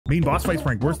Main boss fights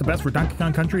rank worst to best for Donkey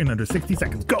Kong Country in under 60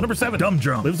 seconds. Go. Number 7, Dumb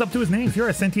Drum. Lives up to his name. If you're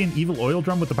a sentient evil oil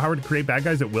drum with the power to create bad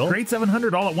guys at will, create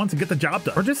 700 all at once and get the job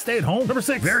done. Or just stay at home. Number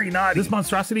 6, Very Naughty. This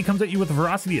monstrosity comes at you with a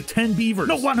ferocity of 10 beavers.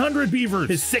 No, 100 beavers.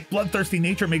 His sick, bloodthirsty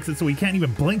nature makes it so he can't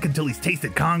even blink until he's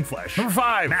tasted Kong flesh. Number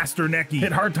 5, Master Necky.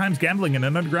 Hit hard times gambling in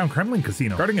an underground Kremlin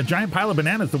casino, guarding a giant pile of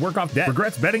bananas to work off debt.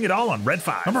 Regrets betting it all on Red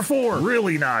 5. Number 4,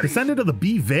 Really Naughty. Descendant of the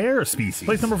beaver species.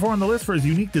 Place number 4 on the list for his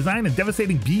unique design and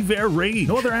devastating beaver rage.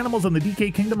 No other animals in the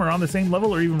DK Kingdom are on the same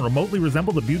level or even remotely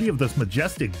resemble the beauty of this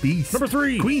majestic beast. Number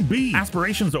 3, Queen Bee.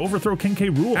 Aspirations to overthrow King K.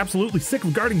 Rool. Absolutely sick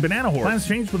of guarding banana hordes. Plans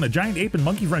changed when the giant ape and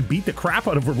monkey friend beat the crap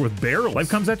out of her with barrels. Life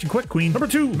comes at you quick, Queen. Number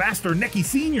 2, Master Necky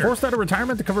Sr. Forced out of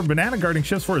retirement to cover banana guarding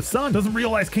shifts for his son. Doesn't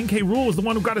realize King K. Rool is the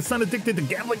one who got his son addicted to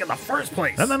gambling in the first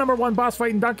place. And the number 1 boss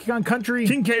fight in Donkey Kong Country,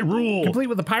 King K. Rool. Complete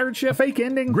with a pirate ship, a fake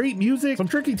ending, great music, some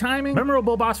tricky timing,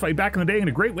 memorable boss fight back in the day, and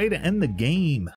a great way to end the game.